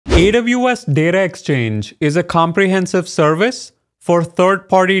AWS Data Exchange is a comprehensive service for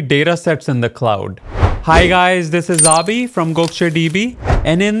third-party datasets in the cloud. Hi guys, this is Abi from GokceDB,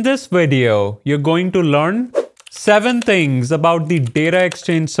 and in this video, you're going to learn 7 things about the Data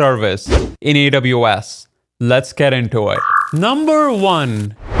Exchange service in AWS. Let's get into it. Number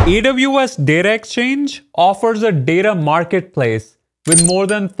 1, AWS Data Exchange offers a data marketplace with more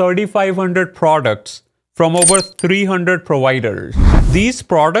than 3,500 products from over 300 providers. These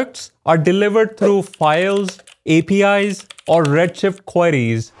products are delivered through files, APIs, or Redshift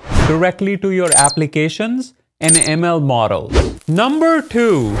queries directly to your applications and ML models. Number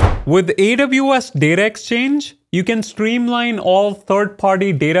 2, with AWS Data Exchange, you can streamline all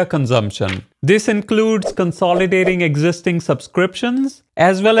third-party data consumption. This includes consolidating existing subscriptions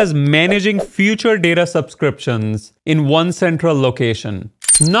as well as managing future data subscriptions in one central location.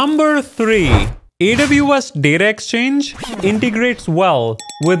 Number 3, AWS Data Exchange integrates well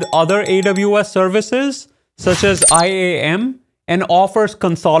with other AWS services such as IAM and offers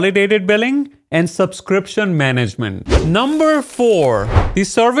consolidated billing and subscription management. Number 4, the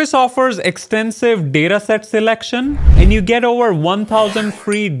service offers extensive dataset selection and you get over 1,000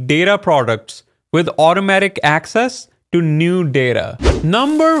 free data products with automatic access to new data.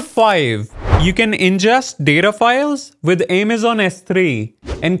 Number 5, you can ingest data files with Amazon S3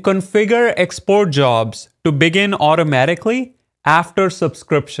 and configure export jobs to begin automatically after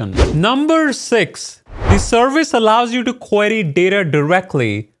subscription. Number 6, the service allows you to query data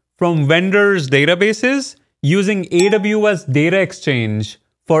directly from vendors' databases using AWS Data Exchange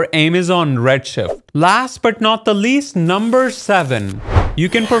for Amazon Redshift. Last but not the least, number 7, you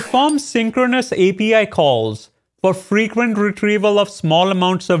can perform synchronous API calls for frequent retrieval of small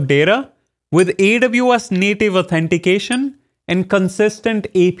amounts of data with AWS native authentication and consistent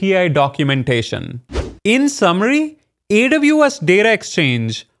API documentation. In summary, AWS Data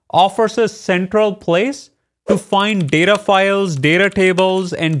Exchange offers a central place to find data files, data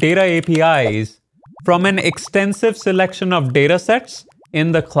tables, and data APIs from an extensive selection of datasets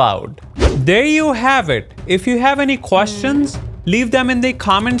in the cloud. There you have it. If you have any questions, leave them in the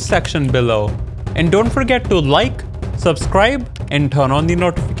comment section below. And don't forget to like, subscribe, and turn on the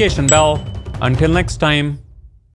notification bell. Until next time.